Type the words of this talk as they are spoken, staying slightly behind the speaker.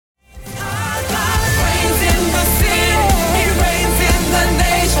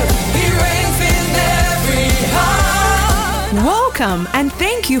Welcome and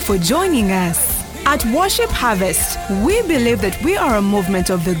thank you for joining us. At Worship Harvest, we believe that we are a movement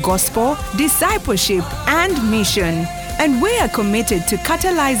of the gospel, discipleship, and mission. And we are committed to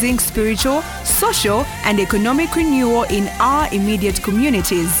catalyzing spiritual, social, and economic renewal in our immediate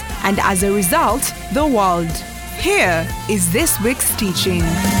communities, and as a result, the world. Here is this week's teaching.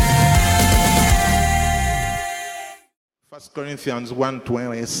 1 Corinthians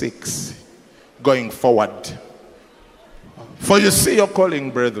 1:26, going forward. For you see your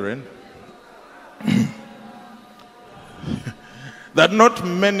calling, brethren, that not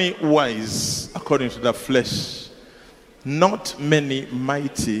many wise according to the flesh, not many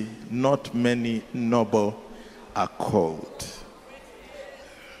mighty, not many noble are called.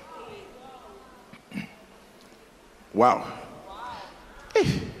 Wow.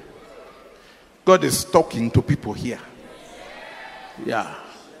 God is talking to people here. Yeah.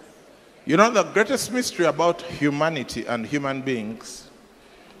 You know, the greatest mystery about humanity and human beings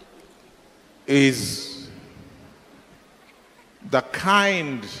is the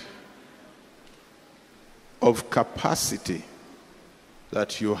kind of capacity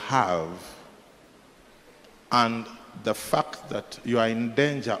that you have and the fact that you are in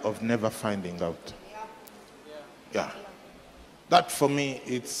danger of never finding out. Yeah. That for me,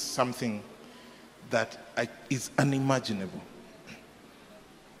 it's something that is unimaginable.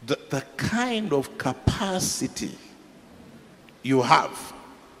 The kind of capacity you have.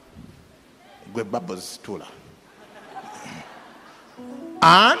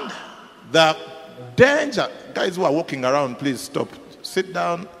 And the danger. Guys who are walking around, please stop. Sit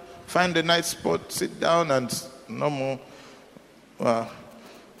down, find a nice spot, sit down, and no more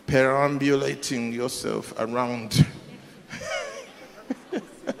perambulating yourself around.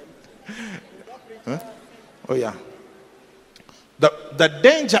 Huh? Oh yeah. The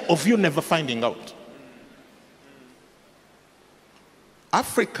danger of you never finding out.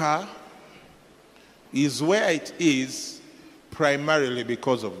 Africa is where it is primarily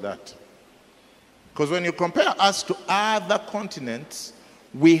because of that. Because when you compare us to other continents,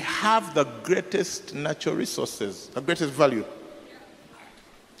 we have the greatest natural resources, the greatest value.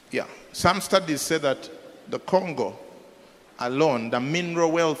 Yeah. Some studies say that the Congo alone, the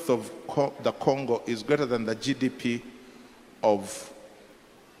mineral wealth of the Congo is greater than the GDP of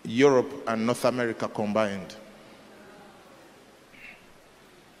Europe and North America combined.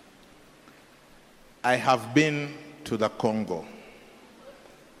 I have been to the Congo.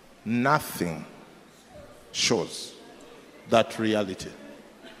 Nothing shows that reality.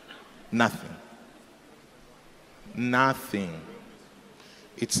 Nothing. Nothing.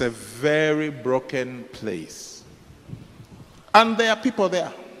 It's a very broken place. And there are people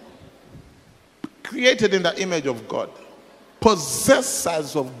there, created in the image of God,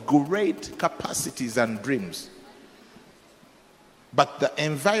 possessors of great capacities and dreams. But the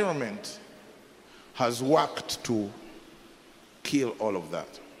environment has worked to kill all of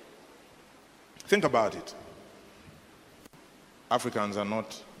that. Think about it. Africans are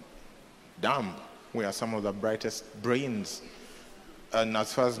not dumb. We are some of the brightest brains, and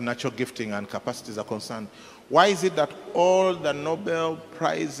as far as natural gifting and capacities are concerned. Why is it that all the Nobel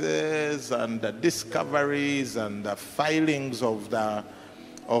Prizes and the discoveries and the filings of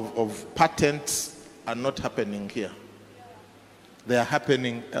patents are not happening here? They are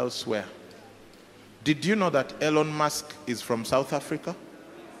happening elsewhere. Did you know that Elon Musk is from South Africa?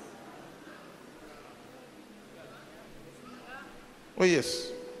 Oh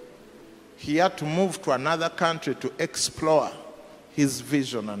yes. He had to move to another country to explore his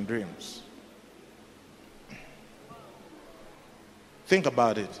vision and dreams. Think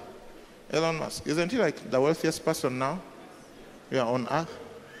about it. Elon Musk, isn't he like the wealthiest person now? Yeah, on earth.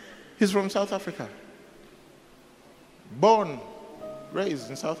 He's from South Africa. Born, raised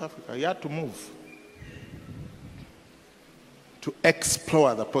in South Africa. He had to move to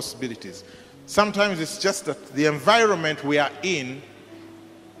explore the possibilities. Sometimes it's just that the environment we are in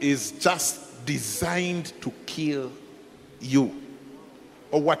is just designed to kill you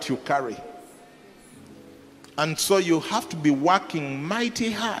or what you carry. And so you have to be working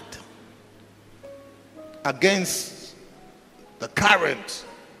mighty hard against the current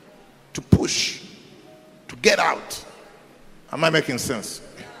to push, to get out. Am I making sense?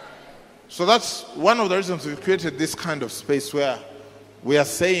 So that's one of the reasons we created this kind of space where we are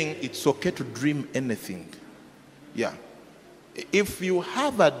saying it's okay to dream anything. Yeah. If you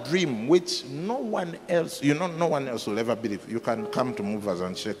have a dream which no one else will ever believe, you can come to Movers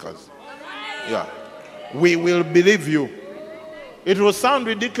and Shakers. Yeah. We will believe you. It will sound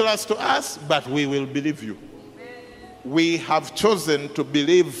ridiculous to us, but we will believe you. We have chosen to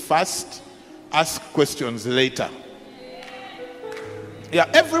believe first, ask questions later. Yeah,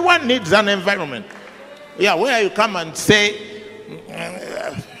 everyone needs an environment. Yeah, where you come and say,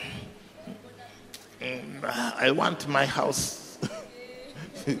 I want my house.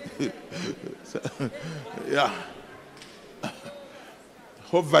 Yeah.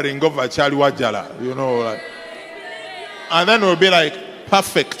 Hovering over Charlie Wajala, you know. Like, and then we'll be like,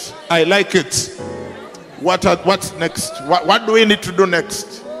 perfect. I like it. What's next? What do we need to do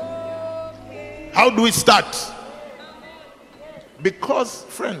next? How do we start? Because,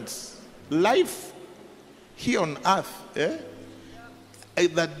 friends, life here on earth,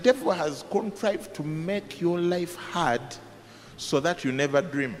 the devil has contrived to make your life hard so that you never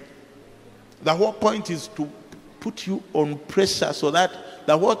dream. The whole point is to put you on pressure so that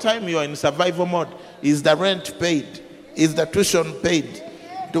the whole time you're in survival mode, is the rent paid? Is the tuition paid?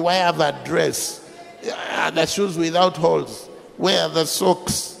 Do I have a dress? Are the shoes without holes? Where are the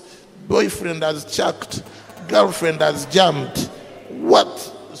socks? Boyfriend has chucked. Girlfriend has jumped. What?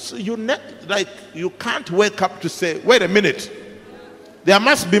 So you can't wake up to say, wait a minute. There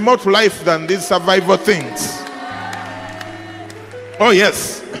must be more to life than these survival things. Oh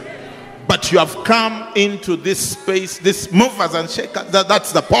yes. But you have come into this space, this movers and shakers.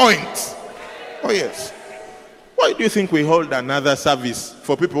 That's the point. Oh yes. Why do you think we hold another service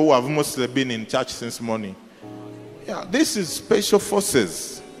for people who have mostly been in church since morning? Yeah, this is special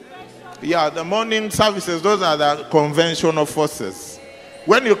forces. Yeah, the morning services, those are the conventional forces.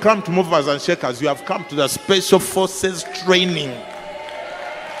 When you come to movers and shakers, you have come to the special forces training.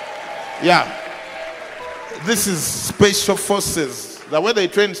 Yeah. This is special forces. The way they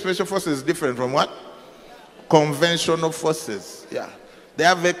train special forces is different from what? Conventional forces. Yeah. They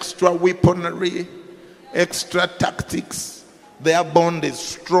have extra weaponry, extra tactics. Their bond is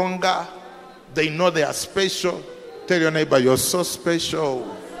stronger. They know they are special. Tell your neighbor, you're so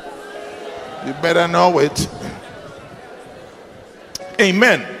special. You better know it.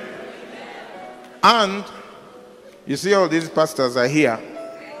 Amen. And you see, all these pastors are here.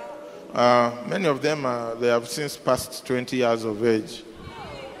 Many of them they have since passed 20 years of age,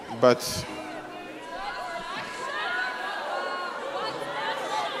 but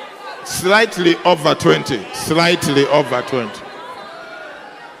slightly over 20. Slightly over 20.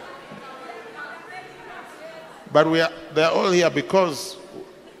 But they're all here because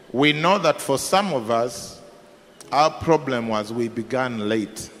we know that for some of us, our problem was we began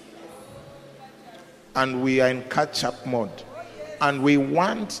late. And we are in catch-up mode. And we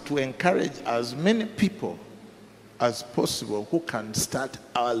want to encourage as many people as possible who can start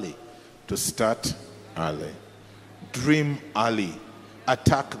early to start early. Dream early.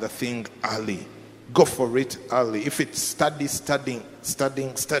 Attack the thing early. Go for it early. If it's study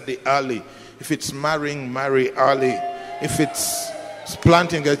early. If it's marry early. If it's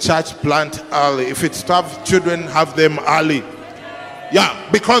planting a church, plant early. If it's to have children, have them early. Yeah,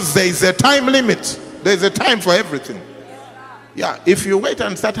 because there is a time limit. There is a time for everything. Yeah, if you wait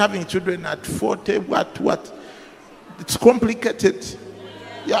and start having children at 40, what? It's complicated.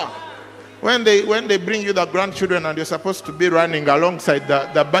 Yeah. When they bring you the grandchildren and you're supposed to be running alongside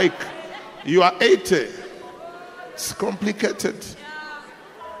the bike, you are 80. It's complicated.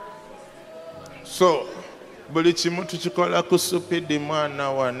 So, buli chimuntu chikola kusupidi mwana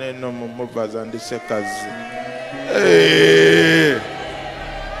waneno mu movers and shakers. Hey.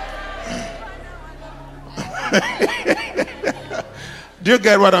 Do you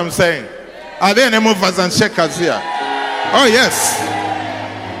get what I'm saying? Are there any movers and shakers here? Oh yes.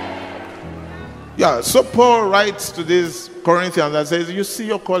 Yeah, so Paul writes to these Corinthians and says, you see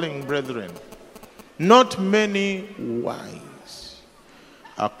your calling, brethren. Not many wise,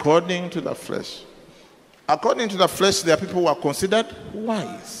 according to the flesh. According to the flesh, there are people who are considered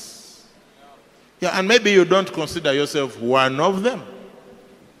wise. Yeah, and maybe you don't consider yourself one of them.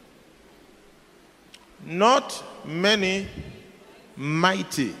 Not many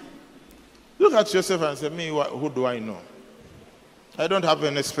mighty. Look at yourself and say, me, who do I know? I don't have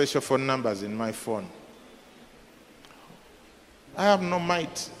any special phone numbers in my phone. I have no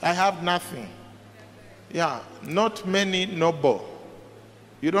might. I have nothing. Yeah, not many noble.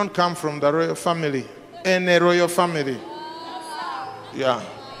 You don't come from the royal family. Any royal family. Yeah.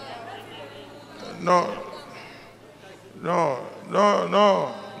 No,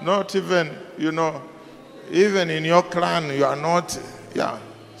 not even, even in your clan, you are not, yeah.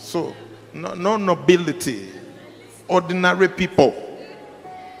 So, no nobility. Ordinary people.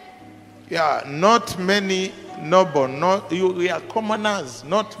 Yeah, not many noble. We are commoners,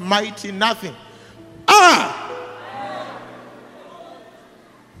 not mighty, nothing.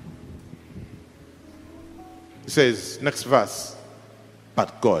 It says, next verse,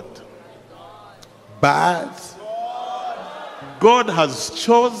 but God. But God has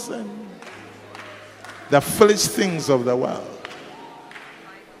chosen the foolish things of the world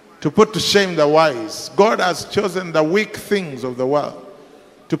to put to shame the wise. God has chosen the weak things of the world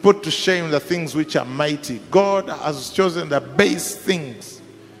to put to shame the things which are mighty. God has chosen the base things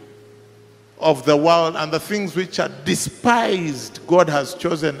of the world, and the things which are despised God has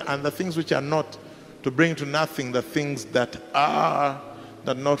chosen, and the things which are not, to bring to nothing the things that are,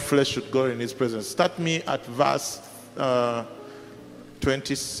 that not flesh should glory in his presence. Start me at verse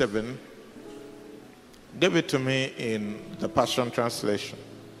 27. Give it to me in the Passion Translation.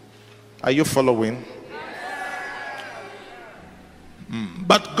 Are you following?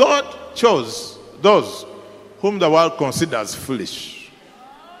 But God chose those whom the world considers foolish,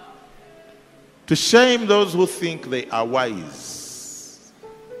 to shame those who think they are wise.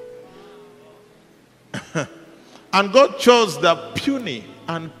 And God chose the puny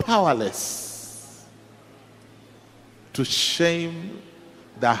and powerless to shame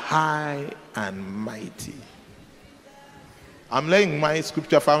the high and mighty. I'm laying my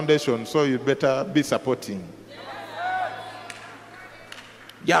scripture foundation, so you better be supporting.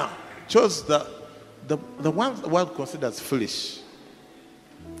 Yeah, chose the ones the world considers foolish,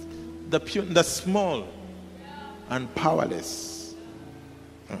 the small and powerless.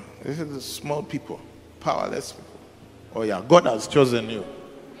 This is the small people, powerless people. Oh yeah, God has chosen you.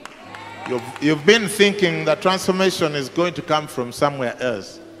 You've been thinking that transformation is going to come from somewhere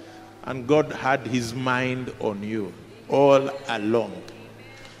else, and God had his mind on you all along.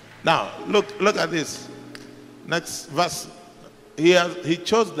 Now, look at this. Next verse. He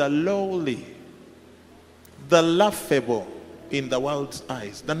chose the lowly, the laughable in the world's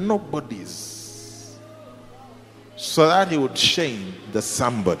eyes, the nobodies, so that he would shame the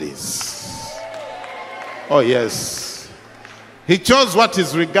somebodies. Oh yes. He chose what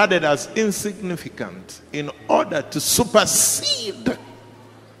is regarded as insignificant in order to supersede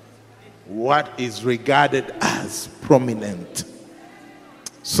what is regarded as prominent,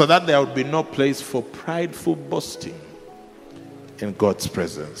 so that there would be no place for prideful boasting in God's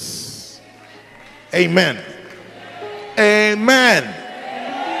presence. Amen. Amen.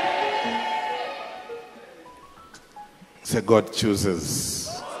 So God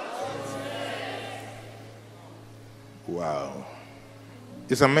chooses. Wow.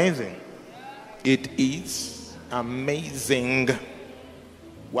 It's amazing. It is amazing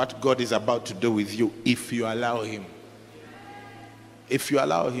what God is about to do with you if you allow him. If you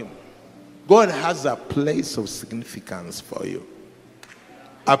allow him. God has a place of significance for you.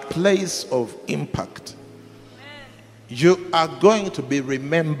 A place of impact. You are going to be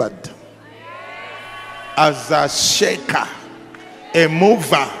remembered as a shaker, a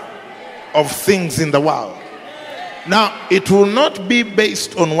mover of things in the world. Now, it will not be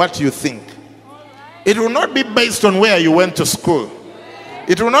based on what you think. It will not be based on where you went to school.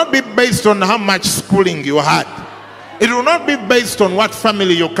 It will not be based on how much schooling you had. It will not be based on what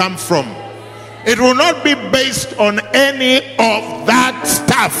family you come from. It will not be based on any of that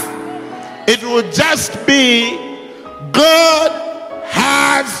stuff. It will just be God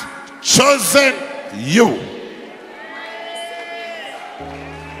has chosen you.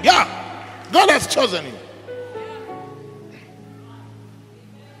 Yeah, God has chosen you.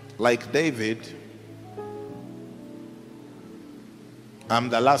 Like David, I'm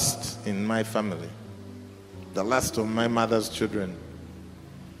the last in my family, the last of my mother's children.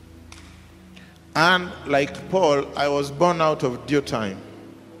 And like Paul, I was born out of due time.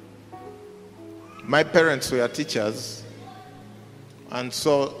 My parents were teachers, and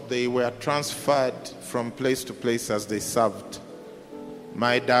so they were transferred from place to place as they served.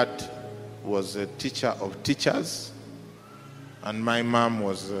 My dad was a teacher of teachers, and my mom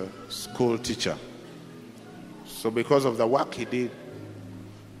was a school teacher. So because of the work he did,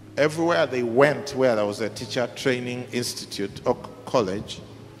 everywhere they went where there was a teacher training institute or college,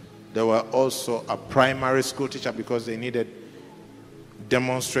 there were also a primary school teacher, because they needed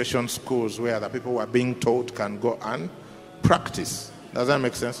demonstration schools where the people were being taught can go and practice. Does that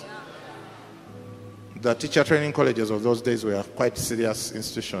make sense? The teacher training colleges of those days were quite serious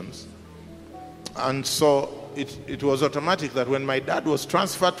institutions. And so it was automatic that when my dad was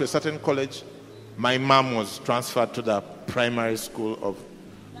transferred to a certain college, my mom was transferred to the primary school of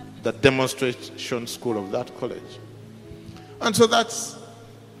the demonstration school of that college. And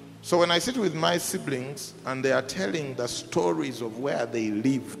so when I sit with my siblings and they are telling the stories of where they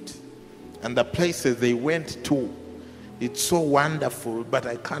lived and the places they went to, it's so wonderful, but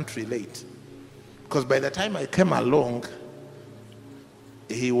I can't relate. Because by the time I came along,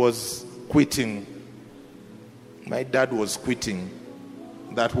 he was quitting. My dad was quitting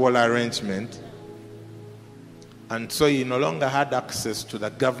that whole arrangement. And so he no longer had access to the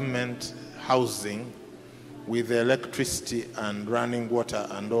government housing with the electricity and running water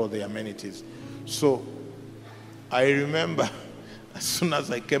and all the amenities. So I remember as soon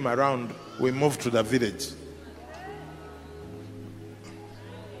as I came around, we moved to the village.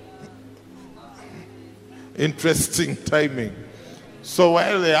 Interesting timing. So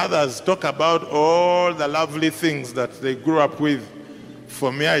while the others talk about all the lovely things that they grew up with,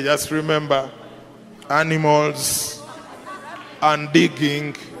 for me, I just remember animals and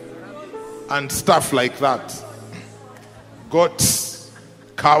digging and stuff like that. Goats,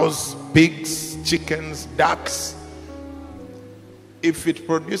 cows, pigs, chickens, ducks. If it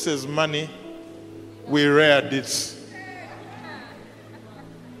produces money, we reared it.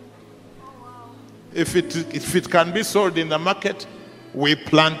 If it can be sold in the market, we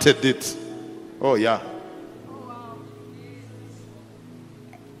planted it. Oh yeah.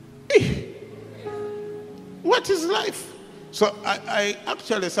 What is life? So I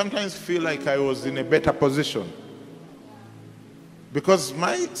actually sometimes feel like I was in a better position, because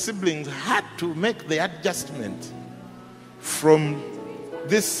my siblings had to make the adjustment from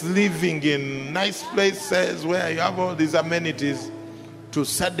this living in nice places where you have all these amenities to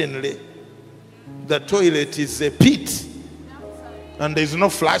suddenly the toilet is a pit and there's no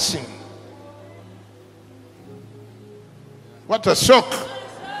flushing. What a shock.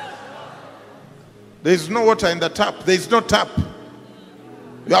 There's no water in the tap. There's no tap.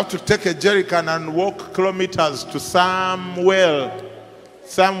 You have to take a jerry can and walk kilometers to some well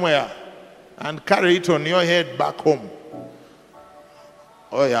somewhere and carry it on your head back home.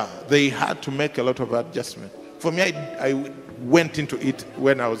 Oh yeah, they had to make a lot of adjustment. For me, I went into it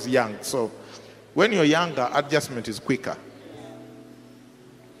when I was young. So when you're younger, adjustment is quicker.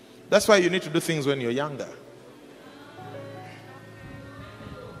 That's why you need to do things when you're younger.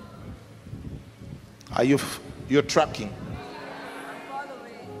 You're tracking?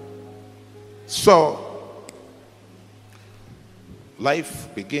 So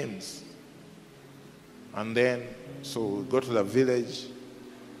life begins. And then, so we go to the village.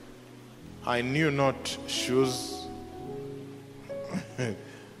 I knew not shoes.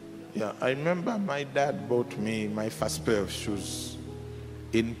 Yeah, I remember my dad bought me my first pair of shoes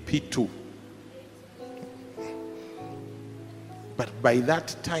in P2. But by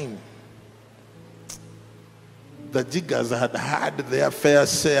that time, the jiggers had had their fair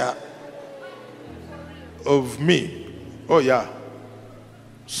share of me. Oh yeah.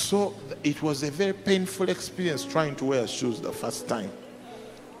 So it was a very painful experience trying to wear shoes the first time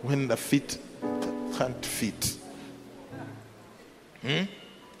when the feet can't fit. Yeah.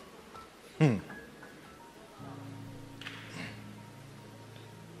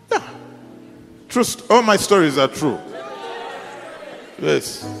 True. All my stories are true.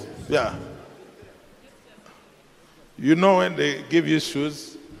 Yes. Yeah. You know, when they give you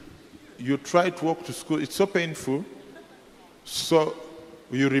shoes, you try to walk to school. It's so painful. So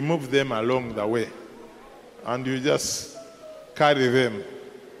you remove them along the way. And you just carry them.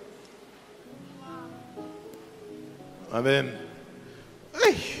 And then,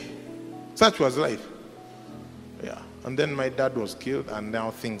 such was life. Yeah. And then my dad was killed, and now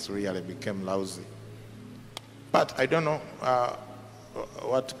things really became lousy. But I don't know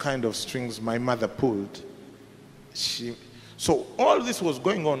what kind of strings my mother pulled. So all this was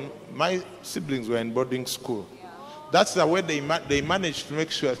going on. My siblings were in boarding school. That's the way they managed to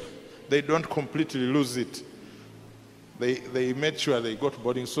make sure they don't completely lose it. They made sure they got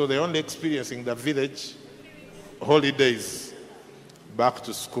boarding. So they're only experiencing the village holidays, back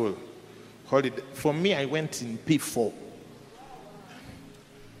to school. For me, I went in P4.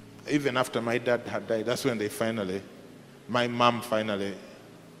 Even after my dad had died, that's when my mom finally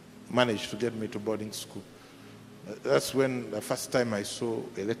managed to get me to boarding school. That's when the first time I saw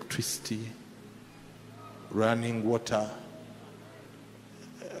electricity, running water.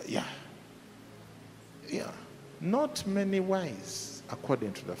 Yeah. Not many wise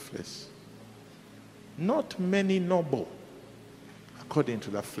according to the flesh. Not many noble according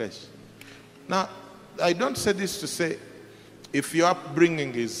to the flesh. Now, I don't say this to say if your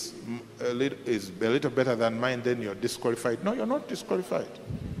upbringing is a little better than mine, then you're disqualified. No, you're not disqualified.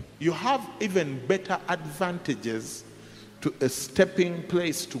 You have even better advantages to a stepping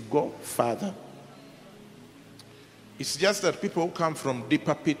place to go further. It's just that people who come from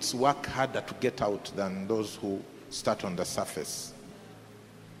deeper pits work harder to get out than those who start on the surface.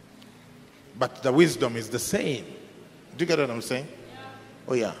 But the wisdom is the same. Do you get what I'm saying? Yeah.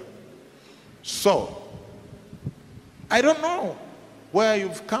 Oh yeah. So, I don't know where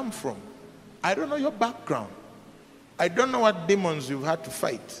you've come from. I don't know your background. I don't know what demons you've had to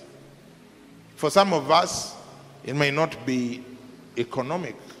fight. For some of us, It may not be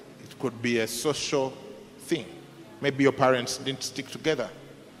economic. It could be a social thing. Maybe your parents didn't stick together.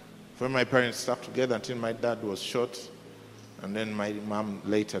 When my parents stuck together until my dad was shot, and then my mom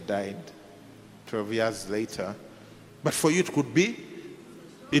later died 12 years later. But for you it could be,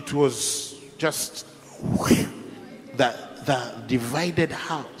 it was just the divided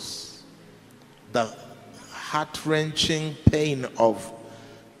house, the heart-wrenching pain of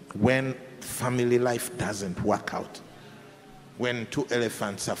when family life doesn't work out. When two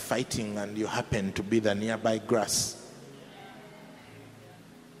elephants are fighting and you happen to be the nearby grass.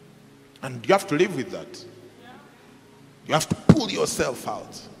 And you have to live with that. You have to pull yourself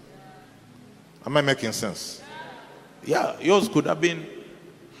out. Am I making sense? Yeah, yours could have been.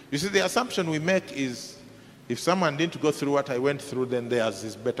 You see, the assumption we make is if someone didn't go through what I went through, then theirs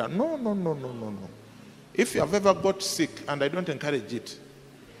is better. No. If you have ever got sick, and I don't encourage it,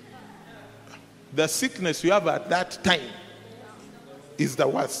 the sickness you have at that time is the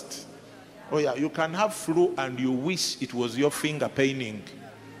worst. Oh yeah, you can have flu and you wish it was your finger paining.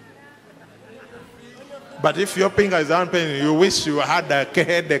 But if your finger is not paining, you wish you had a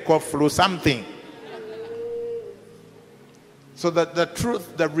headache or flu, something. So that the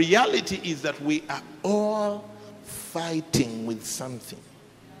truth, the reality is that we are all fighting with something.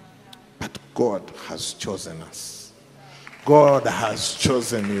 But God has chosen us. God has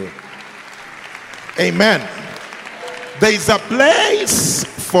chosen you. Amen. There is a place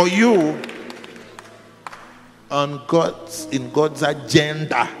for you in God's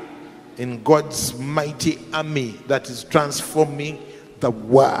agenda, in God's mighty army that is transforming the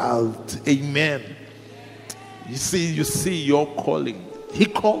world. Amen. You see your calling. He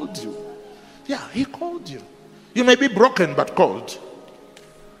called you. Yeah, he called you. You may be broken but called.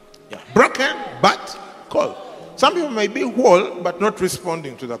 Yeah, broken but called. Some people may be whole but not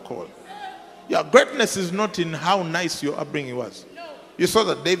responding to the call. Yeah, greatness is not in how nice your upbringing was. You saw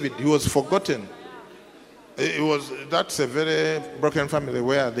that David, he was forgotten. That's a very broken family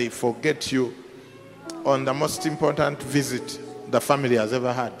where they forget you on the most important visit the family has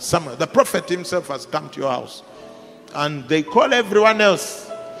ever had. The prophet himself has come to your house and they call everyone else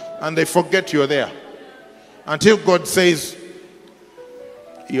and they forget you're there. Until God says,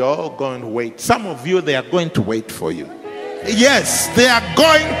 you're going to wait. Some of you, they are going to wait for you. Yes, they are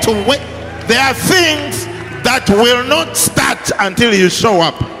going to wait. There are things that will not start until you show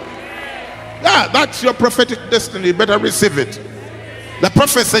up. Yeah, that's your prophetic destiny. You better receive it. The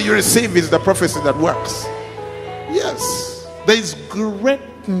prophecy you receive is the prophecy that works. Yes, there is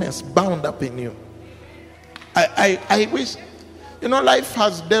greatness bound up in you. I wish, life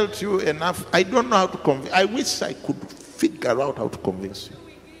has dealt you enough. I don't know how to convince. I wish I could figure out how to convince you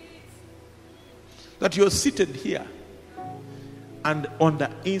that you're seated here and on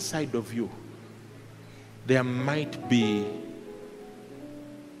the inside of you there might be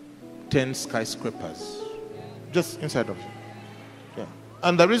 10 skyscrapers just inside of you. Yeah.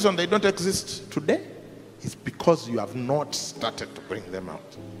 And the reason they don't exist today is because you have not started to bring them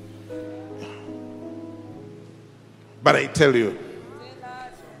out. Yeah. But I tell you,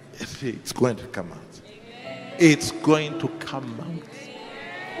 it's going to come out. It's going to come out.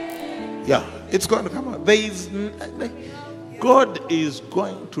 Yeah, it's going to come out. God is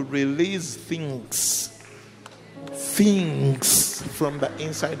going to release things from the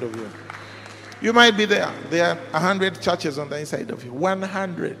inside of you. You might be there. There are 100 churches on the inside of you.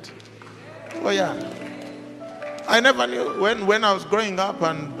 100. Oh yeah. I never knew when I was growing up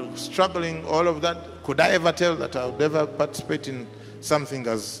and struggling, all of that, could I ever tell that I would ever participate in something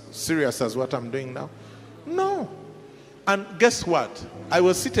as serious as what I'm doing now? No. And guess what? I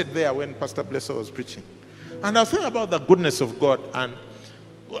was seated there when Pastor Blesser was preaching. And I was thinking about the goodness of God. And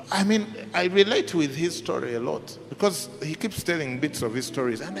I relate with his story a lot because he keeps telling bits of his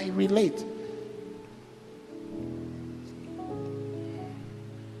stories and I relate.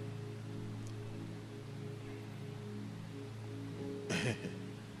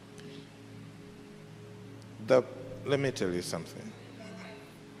 Let me tell you something.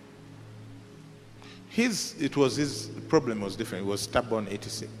 His problem was different. He was stubborn,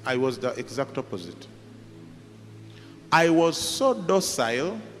 etc. I was the exact opposite. I was so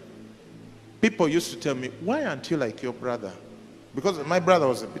docile. People used to tell me, why aren't you like your brother? Because my brother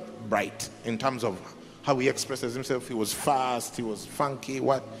was a bit bright in terms of how he expresses himself. He was fast, he was funky,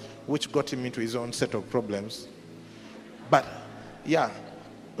 which got him into his own set of problems. But yeah,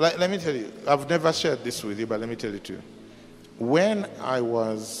 let me tell you, I've never shared this with you, but let me tell it to you. When I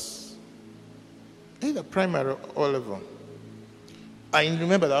was either primary or level, I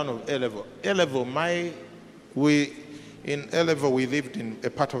remember that one of A-level. A-level, in A-level we lived in a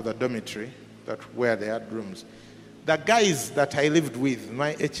part of the dormitory where they had rooms. The guys that I lived with,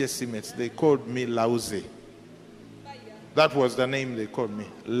 my HSC mates, they called me Lousy. That was the name they called me,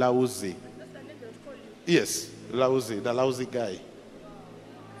 Lousy. Yes, Lousy, the lousy guy.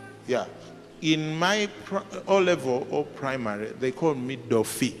 Yeah. In my O-level or primary, they called me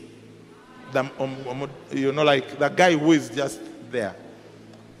Dofi. You know, like the guy who is just there.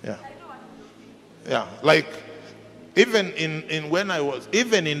 Yeah. Yeah. Like, even when I was,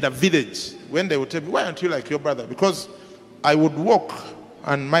 even in the village, when they would tell me, why aren't you like your brother? Because I would walk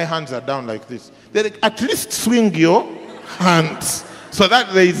and my hands are down like this. They're like, at least swing your hands so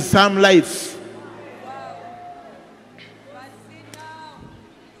that there is some life.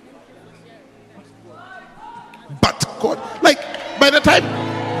 But God, like, by the time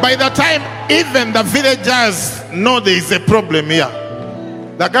even the villagers know there is a problem here,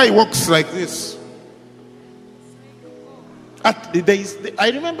 the guy walks like this.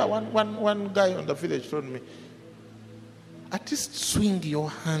 I remember one guy on the village told me, at least swing your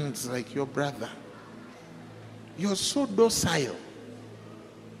hands like your brother. You're so docile.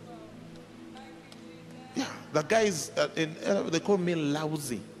 Yeah, the guys, they call me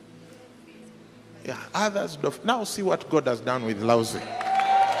Lousy. Yeah, others don't. Now see what God has done with Lousy.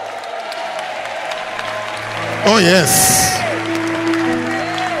 Oh yes.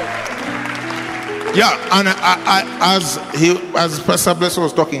 Yeah, and as Pastor Bless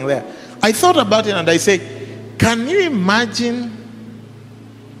was talking there, I thought about it and I said, can you imagine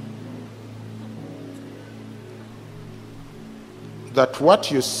that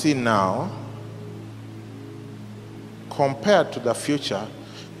what you see now compared to the future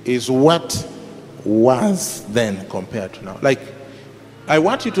is what was then compared to now? Like, I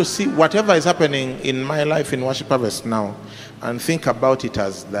want you to see whatever is happening in my life in Worship Harvest now and think about it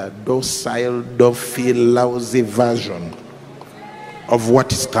as the docile, doffy, lousy version of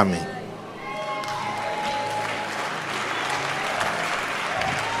what is coming.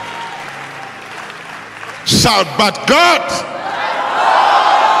 Shout, but God!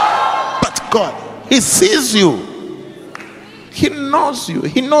 But God, He sees you. He knows you.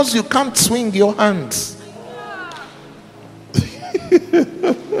 He knows you can't swing your hands.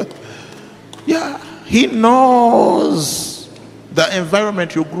 Yeah, He knows the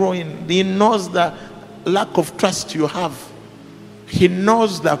environment you grow in. He knows the lack of trust you have. He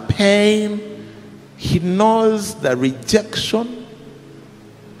knows the pain. He knows the rejection.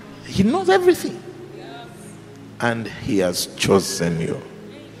 He knows everything. And He has chosen you.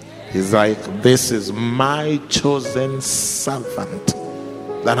 He's like, this is my chosen servant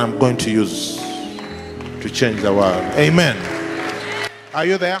that I'm going to use to change the world. Amen. Are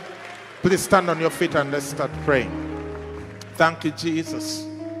you there? Please stand on your feet and let's start praying. Thank you, Jesus.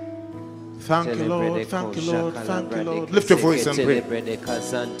 Thank you, Lord. Thank you, Lord. Thank you, Lord. Lift your voice and pray.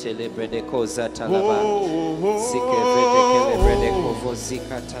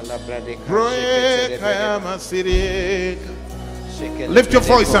 Lift your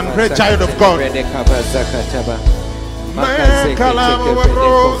voice and pray, child of God.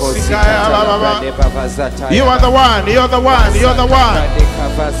 You are the one, you're the one, you're the one.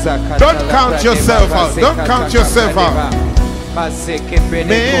 Don't count yourself out. Don't count yourself out. Mazeke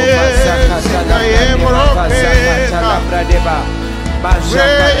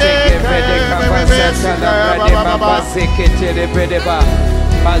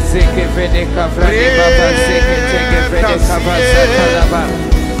vede kavrade baba zeke tege vede kavazata laba.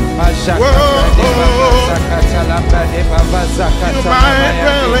 Majaka vrade baba zakata laba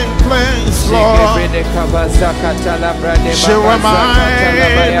dwelling place, Lord. Vede kavazakata laba de baba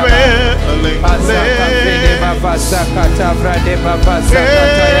zakata laba. Mazaka vede baba zakata vrade baba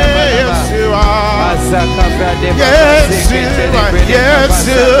zakata laba. Mazaka vrade baba zeke tege vede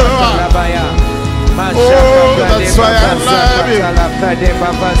kavazata laba ya. Oh, that's why I love you.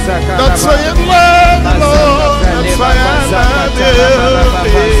 That's why I love the Lord. That's why I love you.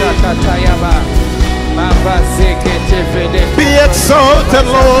 Be exalted,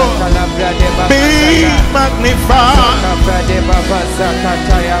 Lord. Be magnified.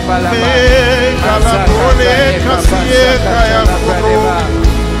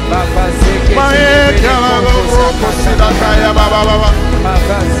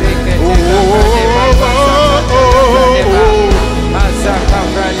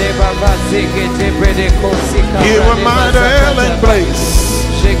 You are my dwelling place.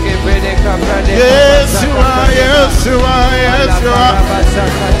 Yes, you are, yes, you are, yes, you are.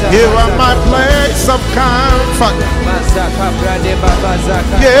 You are my place of comfort.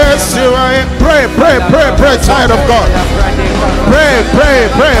 Yes, you are. Pray, pray, pray, pray, child of God. Pray, pray,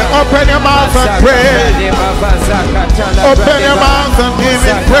 pray. Open your mouth and pray. Open your mouth and give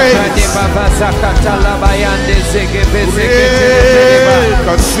him praise. Thank you, Jesus.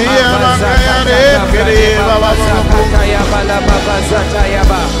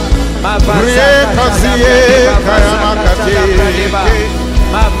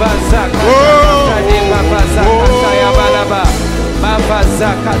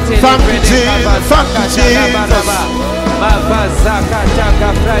 Thank you, Jesus.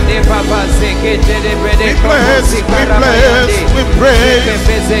 We praise.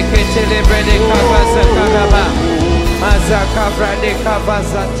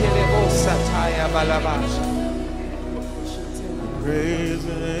 Praise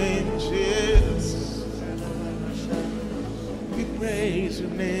the name, Jesus. We praise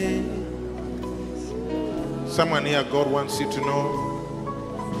your name. Someone here, God wants you to know,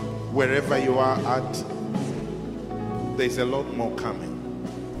 wherever you are at, there's a lot more coming.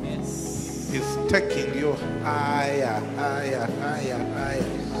 Yes. He's taking you higher, higher, higher, higher,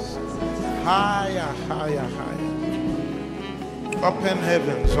 higher, higher, higher. Open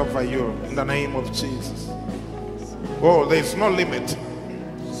heavens over you in the name of Jesus. Oh, there's no limit.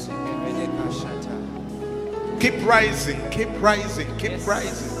 Keep rising, keep rising, keep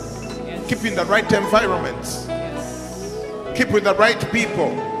rising. Keep in the right environments. Keep with the right people.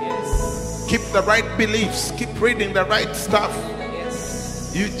 Keep the right beliefs. Keep reading the right stuff.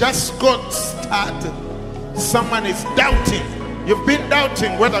 You just got started. Someone is doubting. You've been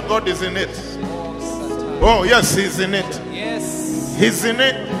doubting whether God is in it. Oh, yes, He's in it. Yes. He's in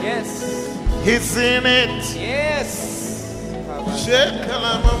it. Yes. He's in it. Yes.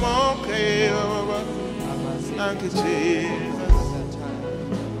 Thank you, Jesus.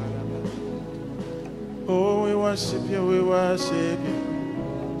 Oh, we worship you, we worship you.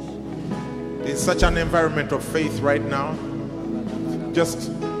 There's such an environment of faith right now. Just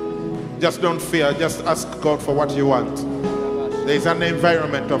don't fear. Just ask God for what you want. There's an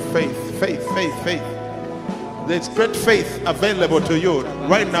environment of faith. Faith, faith, faith. There's great faith available to you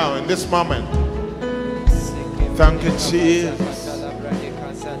right now in this moment. Thank you, Jesus.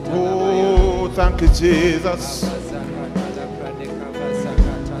 Oh, thank you, Jesus.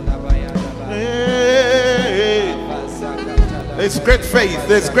 There's great faith.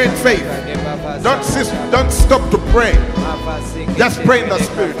 There's great faith. Don't stop to pray. Just pray in the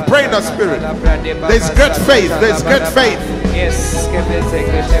Spirit. Pray in the Spirit. There's great faith. There's great faith.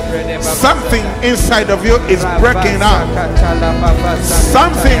 Something inside of you is breaking out.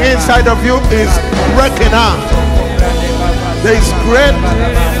 Something inside of you is breaking out. There's great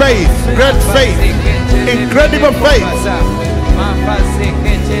faith. Great faith. Incredible faith.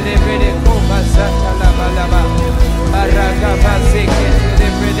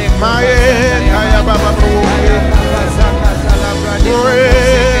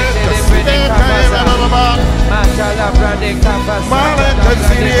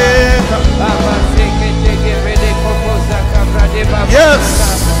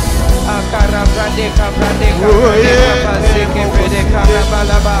 Yes.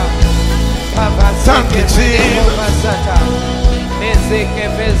 Thank you, Jesus.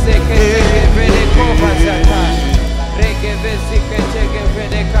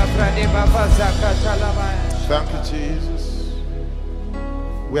 Thank you, Jesus.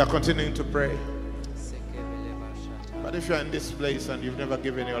 We are continuing to pray. But if you are in this place and you've never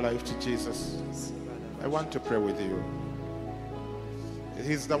given your life to Jesus, I want to pray with you.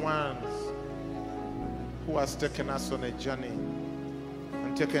 He's the one who has taken us on a journey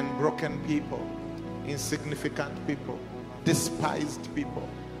and taken broken people, insignificant people, despised people,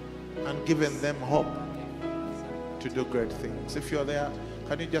 and given them hope to do great things. If you're there,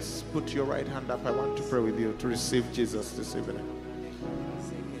 can you just put your right hand up? I want to pray with you to receive Jesus this evening.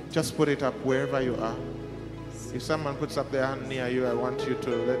 Just put it up wherever you are. If someone puts up their hand near you, I want you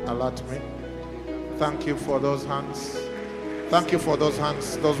to alert me. Thank you for those hands. Thank you for those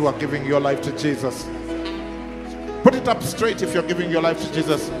hands, those who are giving your life to Jesus. Put it up straight if you're giving your life to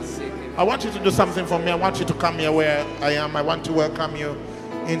Jesus. I want you to do something for me. I want you to come here where I am. I want to welcome you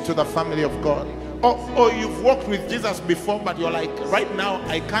into the family of God. Or you've walked with Jesus before, but you're like, right now,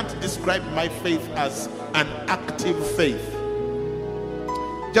 I can't describe my faith as an active faith.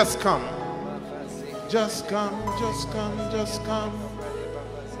 Just come. Just come, just come, just come.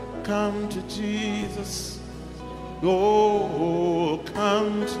 Come to Jesus. Oh,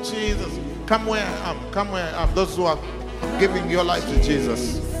 come to Jesus. Come where I am. Come where I am. Those who are giving your life to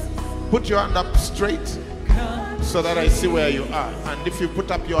Jesus, put your hand up straight so that I see where you are. And if you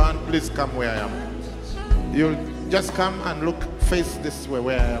put up your hand, please come where I am. You just come and look, face this way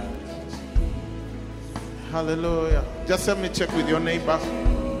where I am. Hallelujah. Just help me check with your neighbor.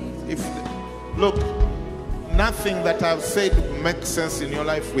 Look, Nothing that I've said makes sense in your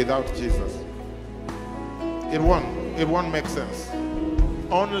life without Jesus. It won't make sense.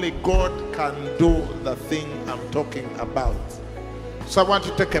 Only God can do the thing I'm talking about. So I want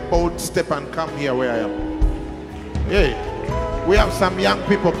to take a bold step and come here where I am. Yeah. We have some young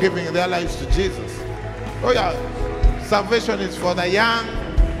people giving their lives to Jesus. Oh yeah. Salvation is for the young,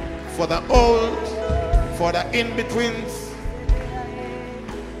 for the old, for the in-betweens.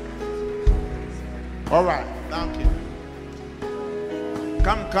 All right. Thank you.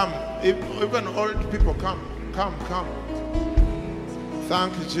 Come. Even old people, come.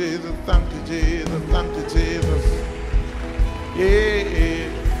 Thank you, Jesus. Thank you, Jesus. Thank you, Jesus. Yeah.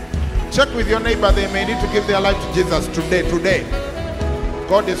 Check with your neighbor. They may need to give their life to Jesus today.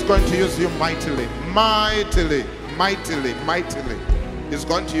 God is going to use you mightily. He's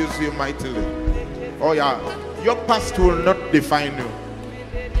going to use you mightily. Oh yeah. Your past will not define you.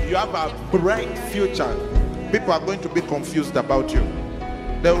 You have a bright future. People are going to be confused about you.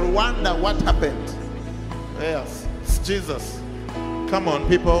 They will wonder what happened. Yes, it's Jesus. Come on,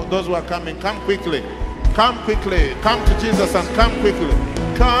 people. Those who are coming, come quickly. Come quickly. Come to Jesus and come quickly.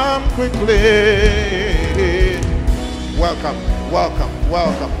 Come quickly. Welcome.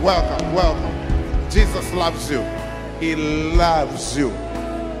 Jesus loves you. He loves you.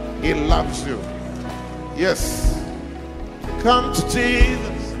 Yes. Come to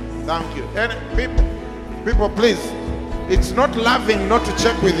Jesus. Thank you. And people, please. It's not loving not to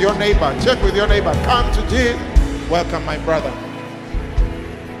check with your neighbor. Check with your neighbor. Come to Jesus. Welcome, my brother.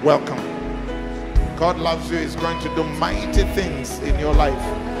 Welcome. God loves you. He's going to do mighty things in your life.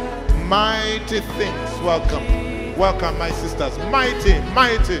 Mighty things. Welcome, my sisters. Mighty.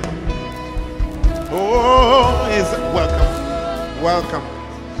 Oh, he's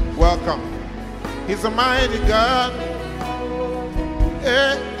welcome. He's a mighty God.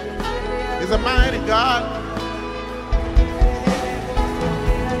 He's a mighty God.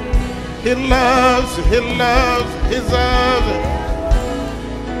 He loves you. He loves you.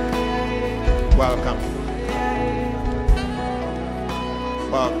 Welcome.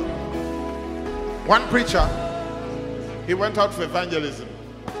 One preacher, he went out for evangelism.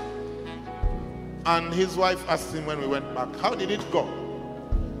 And his wife asked him when we went back, how did it go?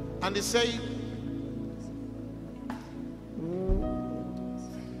 And he said,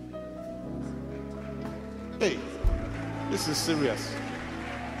 hey, this is serious.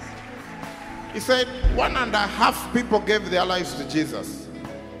 He said 1.5 people gave their lives to Jesus.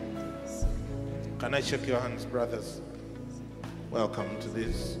 Can I shake your hands, brothers? Welcome to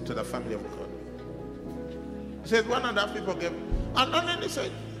the family of God. He said 1.5 people gave, and then he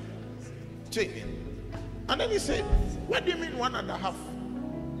said, and then he said, what do you mean 1.5?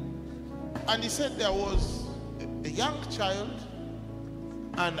 And he said there was a young child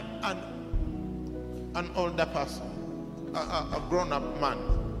and an older person, a grown-up man.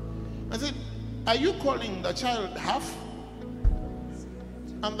 I said, are you calling the child half?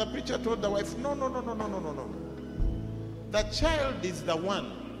 And the preacher told the wife, no. The child is the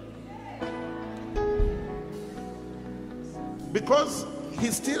one. Because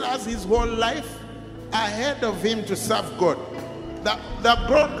he still has his whole life ahead of him to serve God.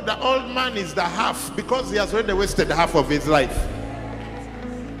 The old man is the half, because he has already wasted half of his life.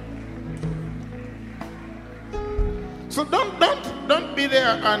 So don't be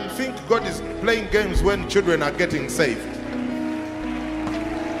there and think God is playing games when children are getting saved.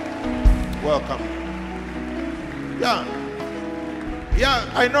 Welcome. Yeah,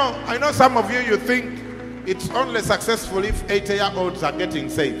 I know some of you think it's only successful if 80-year-olds are getting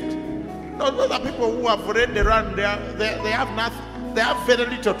saved. No, those are people who have already run there. They have nothing. They have very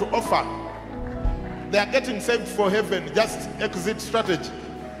little to offer. They are getting saved for heaven, just exit strategy.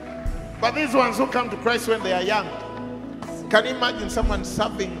 But these ones who come to Christ when they are young, can you imagine someone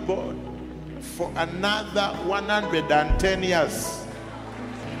serving God for another 110 years?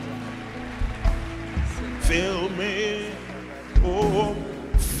 Fill me, oh,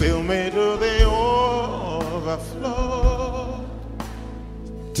 fill me to the overflow,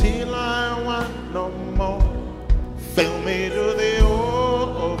 till I want no more. Fill me to the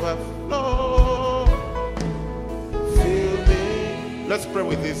overflow. Fill me. Let's pray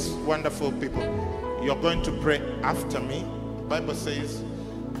with these wonderful people. You're going to pray after me. The Bible says,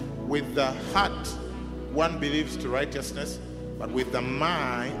 with the heart one believes to righteousness, but with the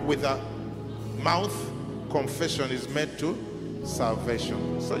mind, with the mouth, confession is made to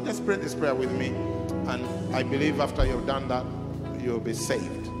salvation. So just pray this prayer with me, and I believe after you've done that, you'll be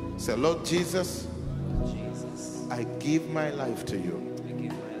saved. Say, Lord Jesus, I give my life to you.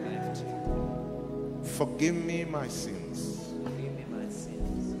 Forgive me my sins.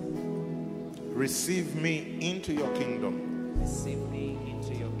 Receive me into your kingdom. Receive me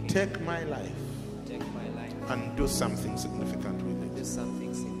into your kingdom. Take my life. Take my life. And do something significant with it. Do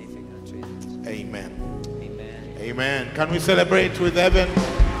something significant with it. Amen. Amen. Amen. Can we celebrate with heaven?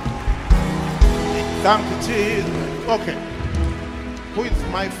 Thank you, Jesus. Okay. Who is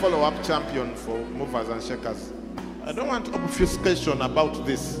my follow-up champion for movers and shakers? I don't want obfuscation about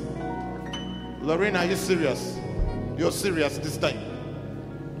this. Lorena, are you serious? You're serious this time.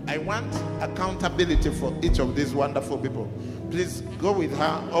 I want accountability for each of these wonderful people. Please go with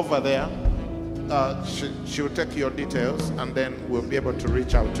her over there. She will take your details and then we'll be able to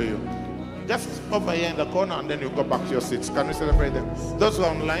reach out to you. Just over here in the corner and then you go back to your seats. Can we celebrate them? Those who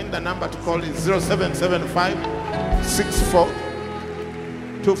are online, the number to call is 0775 64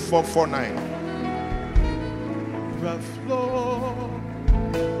 2449.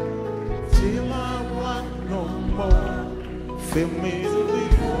 Till I want no more. Fill me to the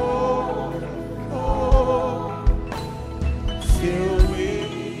fill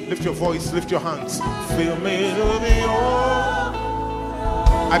me. Lift your voice, lift your hands. Fill me to the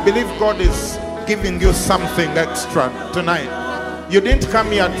I believe God is giving you something extra tonight. You didn't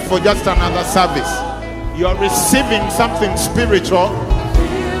come here for just another service. You are receiving something spiritual,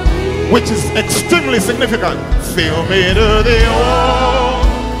 which is extremely significant. Fill me to the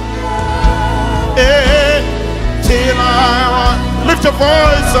till I want. Lift your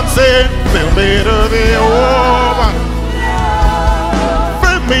voice and say, fill me to the over.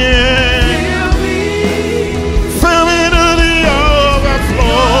 Fill me. Fill me to the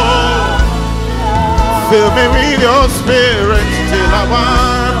overflow. Fill me with your spirit till I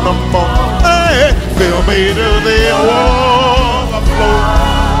want no more. Hey, fill me to the overflow.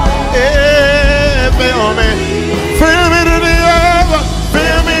 Hey, fill me. Fill me to the over.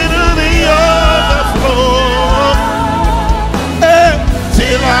 Fill me to the overflow. Hey,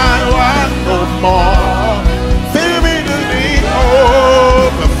 till I want no more. Fill me to the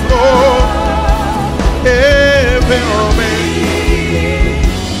overflow. Hey, fill me.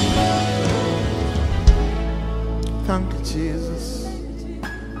 Thank you, Jesus.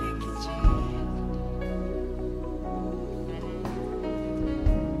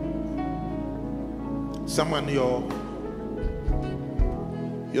 Someone,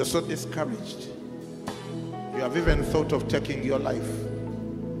 you're so discouraged. You have even thought of taking your life.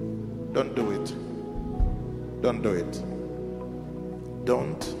 Don't do it. Don't do it.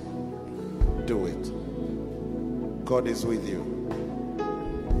 Don't do it. God is with you.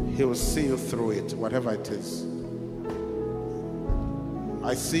 He will see you through it, whatever it is.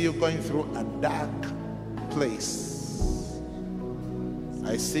 I see you going through a dark place.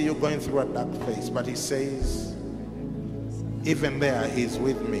 I see you going through a dark place, but he says, even there, he's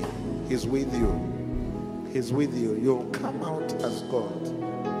with me. He's with you. He's with you. You'll come out as God.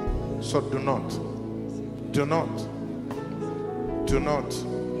 So do not.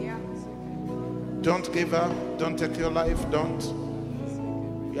 Don't give up. Don't take your life. Don't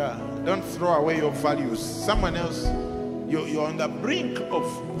throw away your values. Someone else, you're on the brink of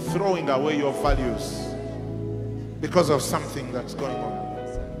throwing away your values because of something that's going on.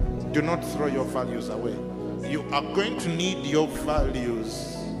 Do not throw your values away. You are going to need your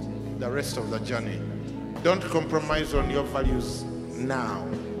values the rest of the journey. Don't compromise on your values now.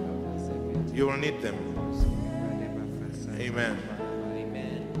 You will need them. Amen.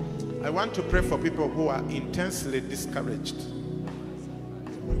 I want to pray for people who are intensely discouraged.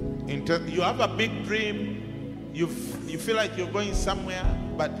 You have a big dream. You feel like you're going somewhere,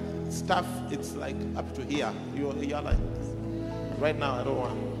 but stuff, it's like up to here. You're like, right now I don't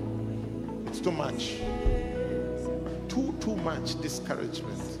want. It's too much. Too much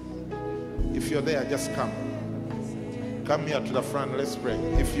discouragement. If you're there, just come here to the front. Let's pray.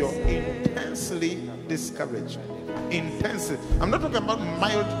 If you're intensely discouraged, intensely, I'm not talking about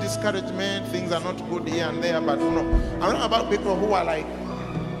mild discouragement, things are not good here and there, but no, I'm talking about people who are like,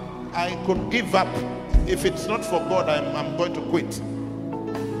 I could give up. If it's not for God, I'm going to quit.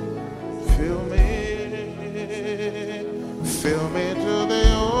 Fill me to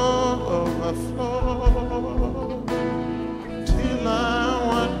the overflow, till I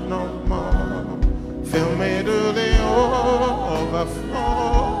want no more. Fill me to the overflow.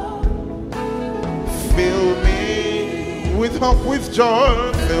 Fill me with hope, with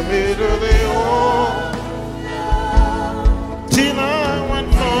joy. Fill me to the overflow, till I want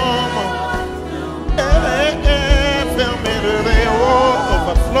no more. Fill me to the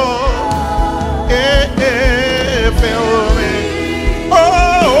overflow. Fill me.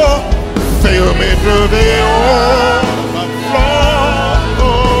 Oh, fill me to the overflow,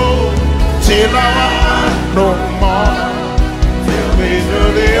 till I want no more. Fill me to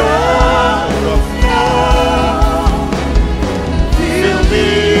the overflow.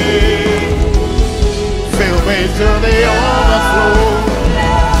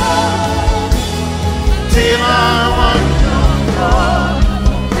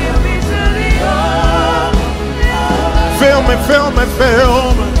 me, fill me,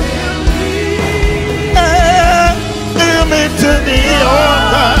 fill me. Fill me to the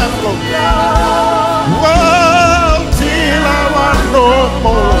overflow. Whoa, till I want no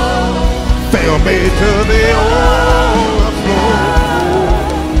more. Fill me to the overflow.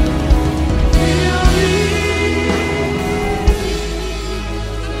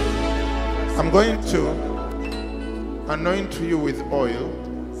 I'm going to anoint you with oil.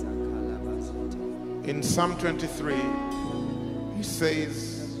 In Psalm 23, he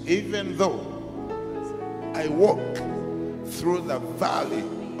says, even though I walk through the valley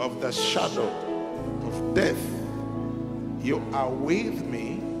of the shadow of death, you are with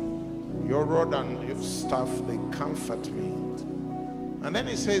me. Your rod and your staff, they comfort me. And then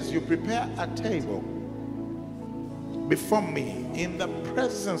he says, you prepare a table before me in the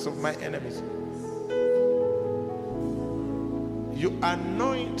presence of my enemies. You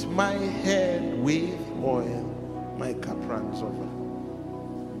anoint my head with oil. My cup runs over.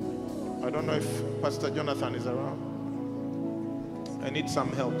 I don't know if Pastor Jonathan is around. I need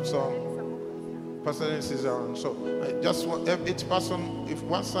some help. So Pastor Dennis is around. So I just want each person, if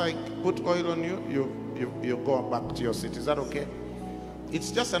once I put oil on you, you go back to your seat. Is that okay?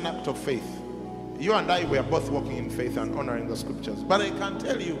 It's just an act of faith. You and I were both walking in faith and honoring the scriptures. But I can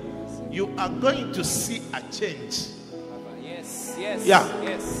tell you, you are going to see a change. Yes, yes, yeah.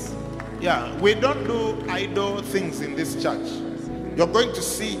 Yes. Yeah, we don't do idle things in this church. You're going to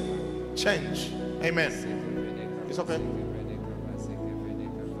see change. Amen. It's okay.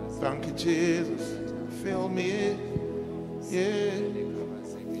 Thank you, Jesus. Fill me. Yeah.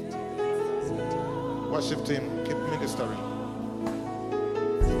 Worship team, keep ministering.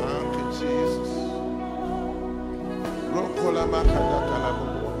 Thank you, Jesus.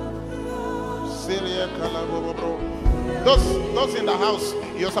 Those in the house,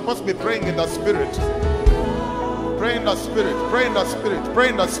 you're supposed to be praying in the spirit. Pray in the spirit. Pray in the spirit. Pray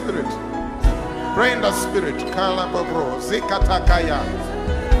in the spirit. Pray in the spirit. Kalababro, Zikatakaya,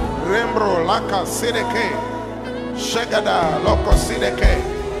 Rembro, Laka, Sideke, Shagada, Loko,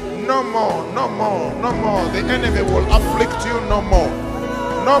 Sideke. No more, no more, no more. The enemy will afflict you no more.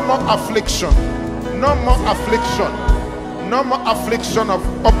 No more affliction. No more affliction. No more affliction of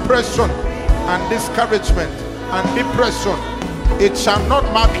oppression and discouragement and depression. It shall not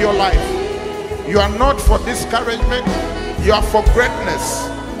mark your life. You are not for discouragement. You are for greatness.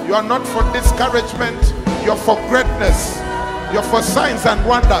 You are not for discouragement. You are for greatness. You are for signs and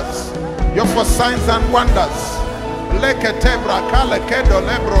wonders. You are for signs and wonders. Leketebra kalekedo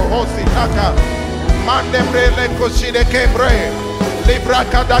lebro hositaka mandebre lekoshideke libra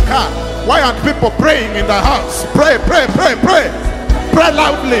kadaka. Why aren't people praying in the house? Pray, pray, pray, pray. Pray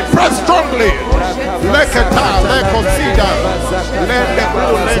loudly, pray strongly. Leketa, lekosida,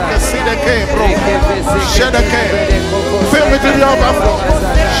 lekebru, lekesideke, bro. Shedeke. Fill me to the overflow.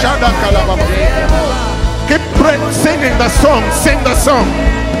 Shadakalababa. Keep praying, singing the song. Sing the song.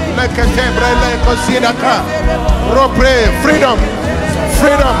 Leketebre, lekosidaka. Pray, freedom,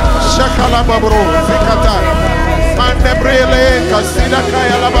 freedom. Shakalababro, zikata. Mandebrele kasidaka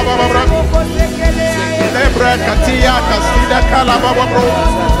ya labababra. Lebra katia kasidaka labababro.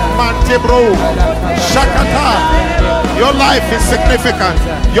 Mantebro. Shakata. Your life is significant.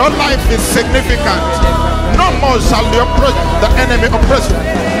 Your life is significant. No more shall the enemy oppress you.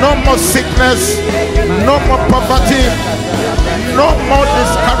 No more sickness. No more poverty. No more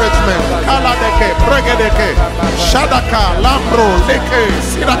discouragement. Kaladeke, pregedeke, shadaka, lambro, leke,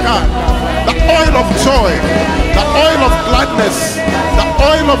 sidaka. The oil of joy, the oil of gladness, the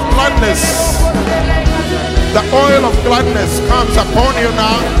oil of gladness, the oil of gladness comes upon you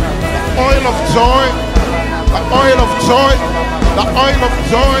now. The oil of joy, the oil of joy, the oil of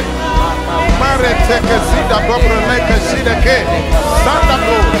joy.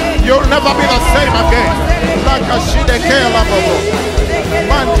 You'll never be the same again.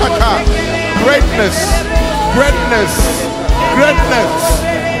 Greatness, greatness, greatness,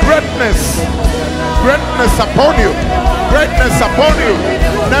 greatness, greatness upon you, greatness upon you.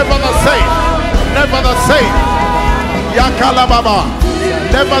 Never the same, never the same. Yakala Baba,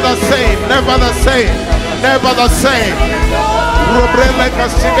 never the same, never the same, never the same. Never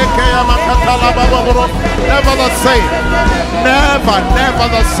the same. Never, never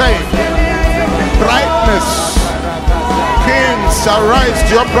the same. Brightness. Kings shall rise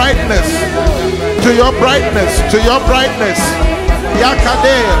to your brightness. To your brightness. To your brightness.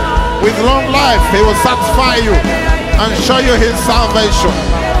 Yakade, with long life, he will satisfy you and show you his salvation.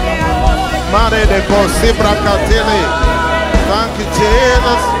 Mare de Kosibra Katili. Thank you,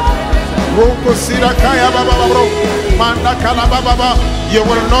 Jesus. You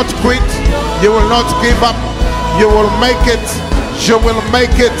will not quit. You will not give up. You will make it. You will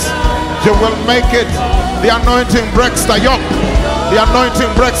make it. You will make it. The anointing breaks the yoke. The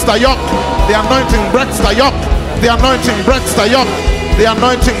anointing breaks the yoke. The anointing breaks the yoke. The anointing breaks the yoke. The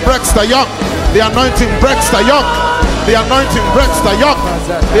anointing breaks the yoke. The anointing breaks the yoke. The anointing breaks the yoke.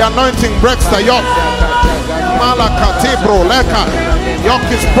 The anointing breaks the yoke. Malakati bro leka.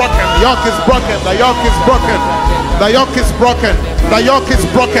 Yoke is broken. Yoke is broken. The yoke is broken. The yoke is broken. The yoke is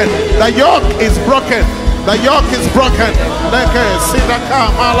broken. The yoke is broken. The yoke is broken. Leke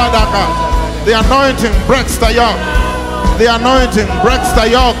sidaka maladaka. The anointing breaks the yoke. The anointing breaks the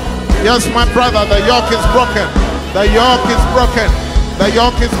yoke. Yes, my brother, the yoke is broken. The yoke is broken. The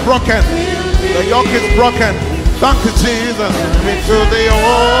yoke is broken. The yoke is broken. Thank you, Jesus. Into the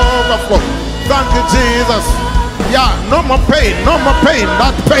overflow. Thank you, Jesus. Yeah, no more pain. No more pain.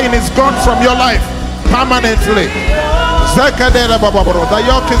 That pain is gone from your life permanently. The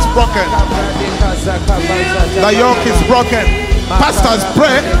yoke is broken. The yoke is broken. Pastors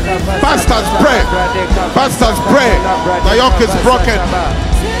pray. Pastors pray. Pastors pray. The yoke is broken.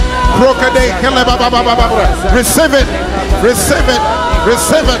 Receive it. Receive it.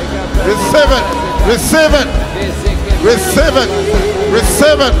 Receive it. Receive it. Receive it. Receive it.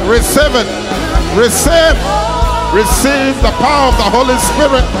 Receive it. Receive it. Receive. Receive the power of the Holy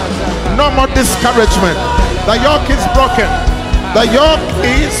Spirit. No more discouragement. The yoke is broken. The yoke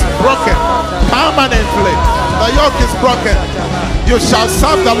is broken permanently. The yoke is broken. You shall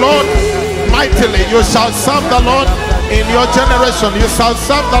serve the Lord mightily. You shall serve the Lord in your generation. You shall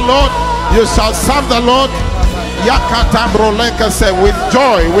serve the Lord. You shall serve the Lord. Yakatambro Leka say, with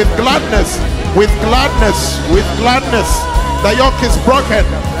joy, with gladness, with gladness, with gladness. The yoke is broken.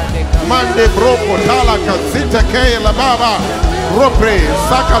 Mande broko talaka ziteke la baba ropre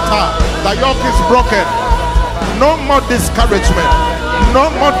sakata. The yoke is broken. No more discouragement. No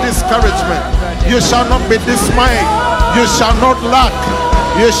more discouragement. You shall not be dismayed. You shall not lack.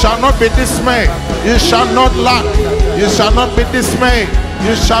 You shall not be dismayed. You shall not lack. You shall not be dismayed.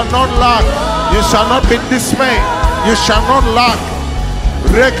 You shall not lack. You shall not be dismayed. You shall not lack.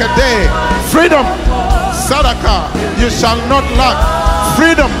 Rekade. Freedom. Sadaka. You shall not lack.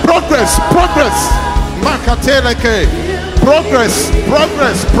 Freedom. Progress. Progress. Makateleke. Progress.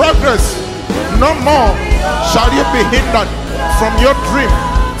 Progress. Progress. No more shall you be hindered from your dream.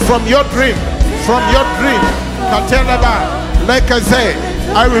 From your dream. From your dream. Kateleba. Lekaze.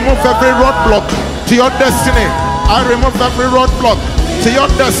 I remove every roadblock to your destiny. I remove every roadblock to your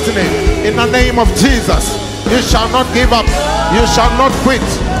destiny. In the name of Jesus. You shall not give up. You shall not quit.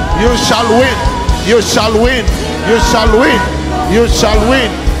 You shall win. You shall win. You shall win. You shall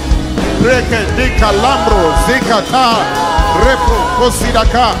win. Reke dika lambro zikata repro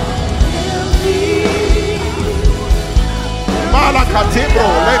kosidaka malakatibro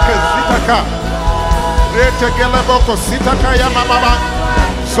leke zitaka rete geleboko sitaka ya mababa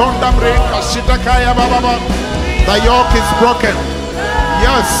sondamre kasitaka ya bababa. The yoke is broken.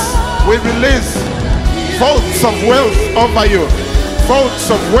 Yes, we release votes of wealth over you. Votes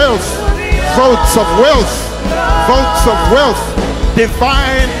of wealth. Votes of wealth. Votes of wealth.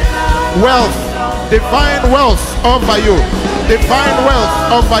 Divine wealth. Divine wealth over you. Divine wealth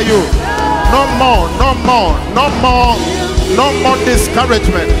over you. No more. No more. No more. No more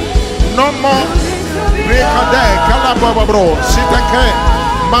discouragement. No more. Rekade kalababa bro. Sitake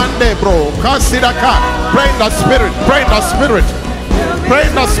mande bro. Kasidaka. Pray in the spirit. Pray in the spirit. Pray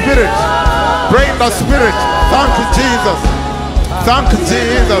in the spirit. Pray in the spirit. Thank you, Jesus. Thank you,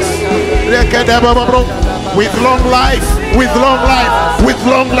 Jesus. With long life, with long life, with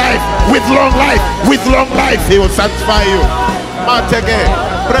long life, with long life, with long life, He will satisfy you. Matege,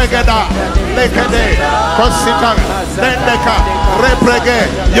 Pregeda, Lekede, Kosita, Dendeka, Reprege.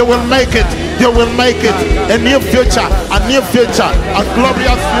 You will make it. You will make it. A new future. A new future. A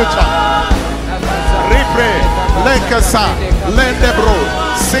glorious future. Repre, Lekesa, Lendebro,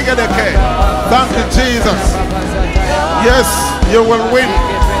 Sigedeke. Thank you, Jesus. Yes, you will win.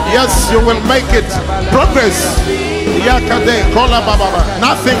 Yes, you will make it. Progress. Yakade, Kola Baba.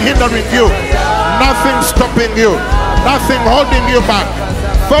 Nothing hindering you. Nothing stopping you. Nothing holding you back.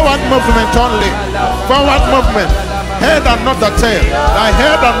 Forward movement only. Forward movement. Head and not the tail. The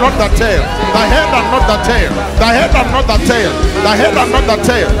head and not the tail. The head and not the tail. The head and not the tail. The head and not the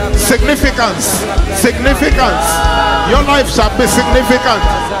tail. Significance. Significance. Your life shall be significant.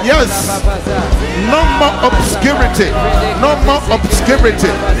 Yes. No more obscurity. No more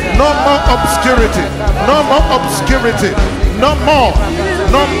obscurity. No more obscurity. No more obscurity. No more.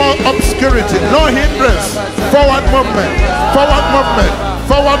 No more obscurity. No hindrance. Forward movement. Forward movement.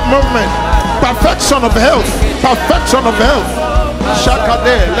 Forward movement. Perfection of health. Perfection of health.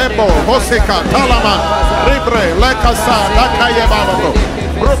 Shakade, Lebo, Hoseka, Talaman. Ribre, Lekasa, Lakayebabo,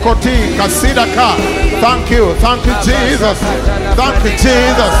 Brokoti, Kasidaka. Thank you, Jesus. Thank you,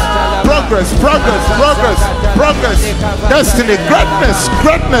 Jesus. Progress, progress, progress, progress. Destiny, greatness,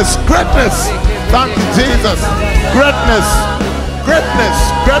 greatness, greatness. Thank you, Jesus. Greatness, greatness,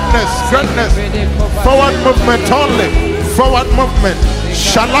 greatness, greatness. Forward movement only. Forward movement.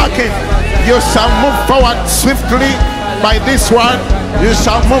 Shalaking. You shall move forward swiftly by this word. You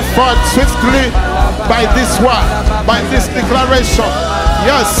shall move forward swiftly by this word, by this declaration.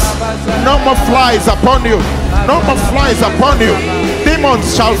 Yes, no more flies upon you. No more flies upon you.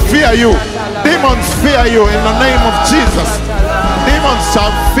 Demons shall fear you. Demons fear you in the name of Jesus. Demons shall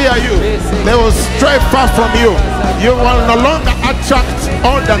fear you. They will stray far from you. You will no longer attract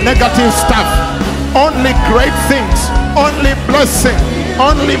all the negative stuff. Only great things, only blessing,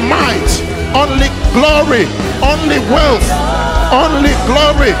 only might, only glory, only wealth, only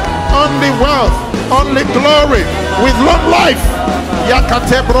glory, only wealth, only glory with long life.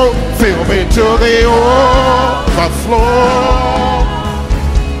 Yakatebro, fill me to the overflow.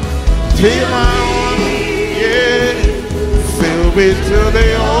 Till I want, yeah, fill me to the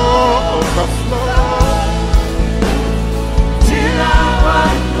overflow. Till I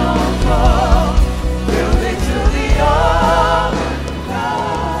want no more, fill me to the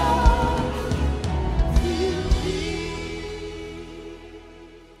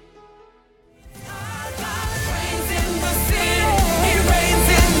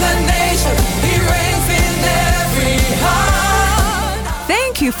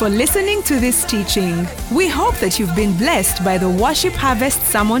Thank you for listening to this teaching. We hope that you've been blessed by the Worship Harvest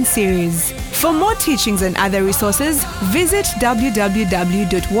Sermon series. For more teachings and other resources, visit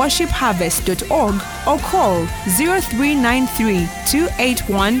www.worshipharvest.org or call 0393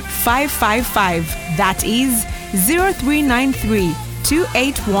 281 555. That is 0393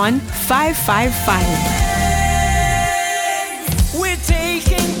 281 555. We're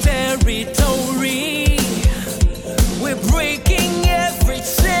taking territory.